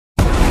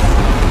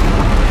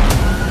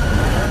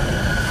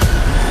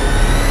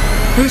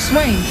Bruce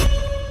Wayne.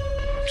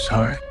 I'm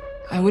sorry.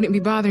 I wouldn't be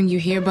bothering you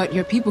here, but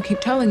your people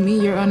keep telling me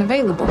you're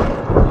unavailable.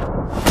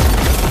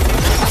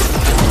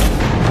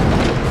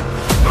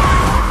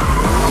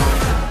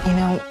 You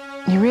know,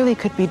 you really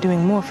could be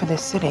doing more for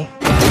this city.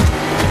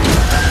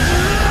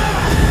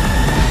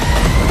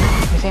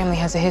 Your family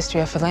has a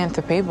history of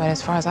philanthropy, but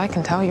as far as I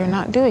can tell, you're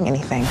not doing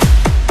anything.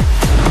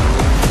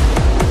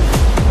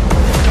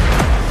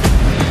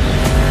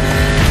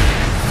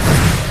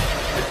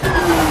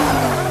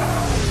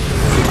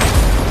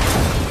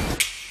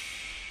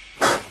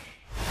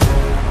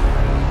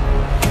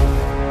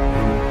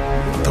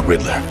 The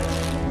Riddler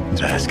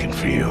is asking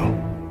for you.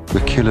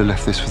 The killer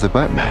left this for the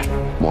Batman.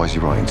 Why is he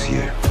writing to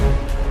you?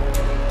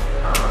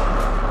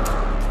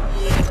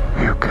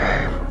 You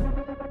came.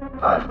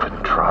 I've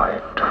been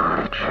trying to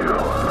reach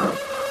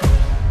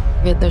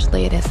you. Riddler's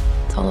latest.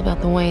 It's all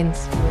about the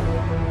Waynes.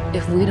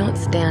 If we don't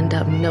stand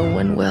up, no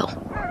one will.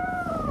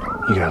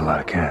 You got a lot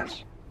of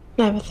cats.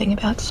 I have a thing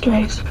about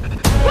strays.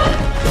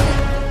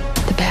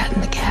 The bat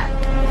and the cat.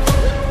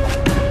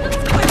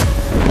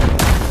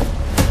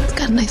 It's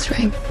got a nice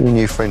ring. A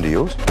new friend of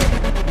yours?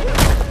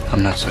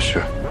 I'm not so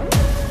sure.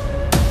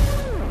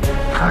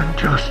 I'm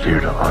just here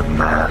to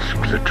unmask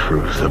the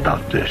truth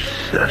about this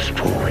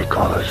cesspool we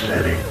call a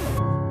city.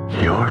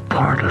 You're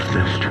part of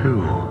this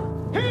too.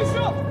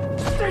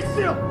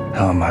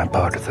 How am I a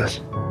part of this?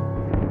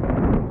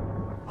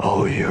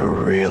 Oh, you're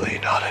really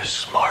not as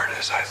smart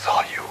as I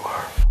thought you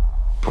were.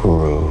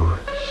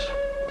 Bruce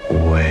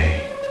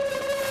Wayne.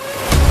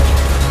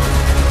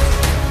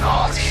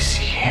 All these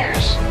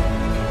years,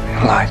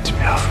 you lied to me,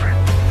 Alfred.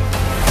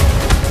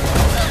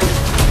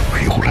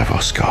 We all have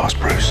our scars,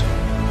 Bruce.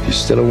 He's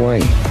still a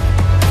Wayne.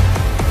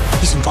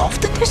 He's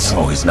involved in this?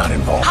 No, he's not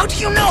involved. How do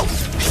you know?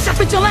 He's a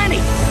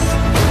vigilante.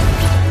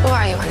 Who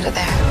are you under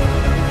there?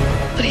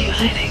 What are you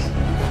hiding?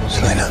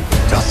 Selena,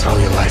 don't throw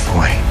your life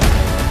away.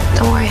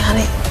 Don't worry,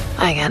 honey.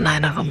 I got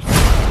 9 of them.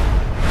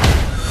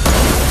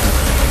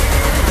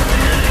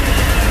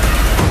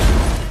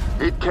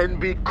 It can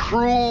be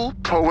cruel,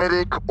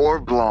 poetic, or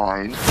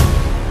blind.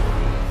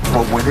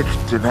 But when it's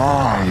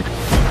denied,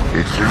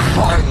 it's your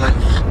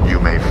violence you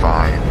may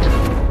find.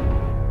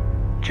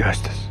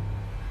 Justice.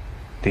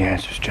 The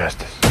answer's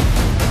justice.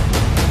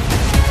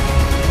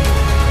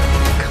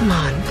 Come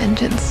on,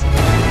 vengeance.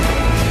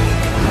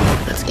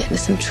 Let's get into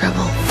some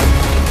trouble.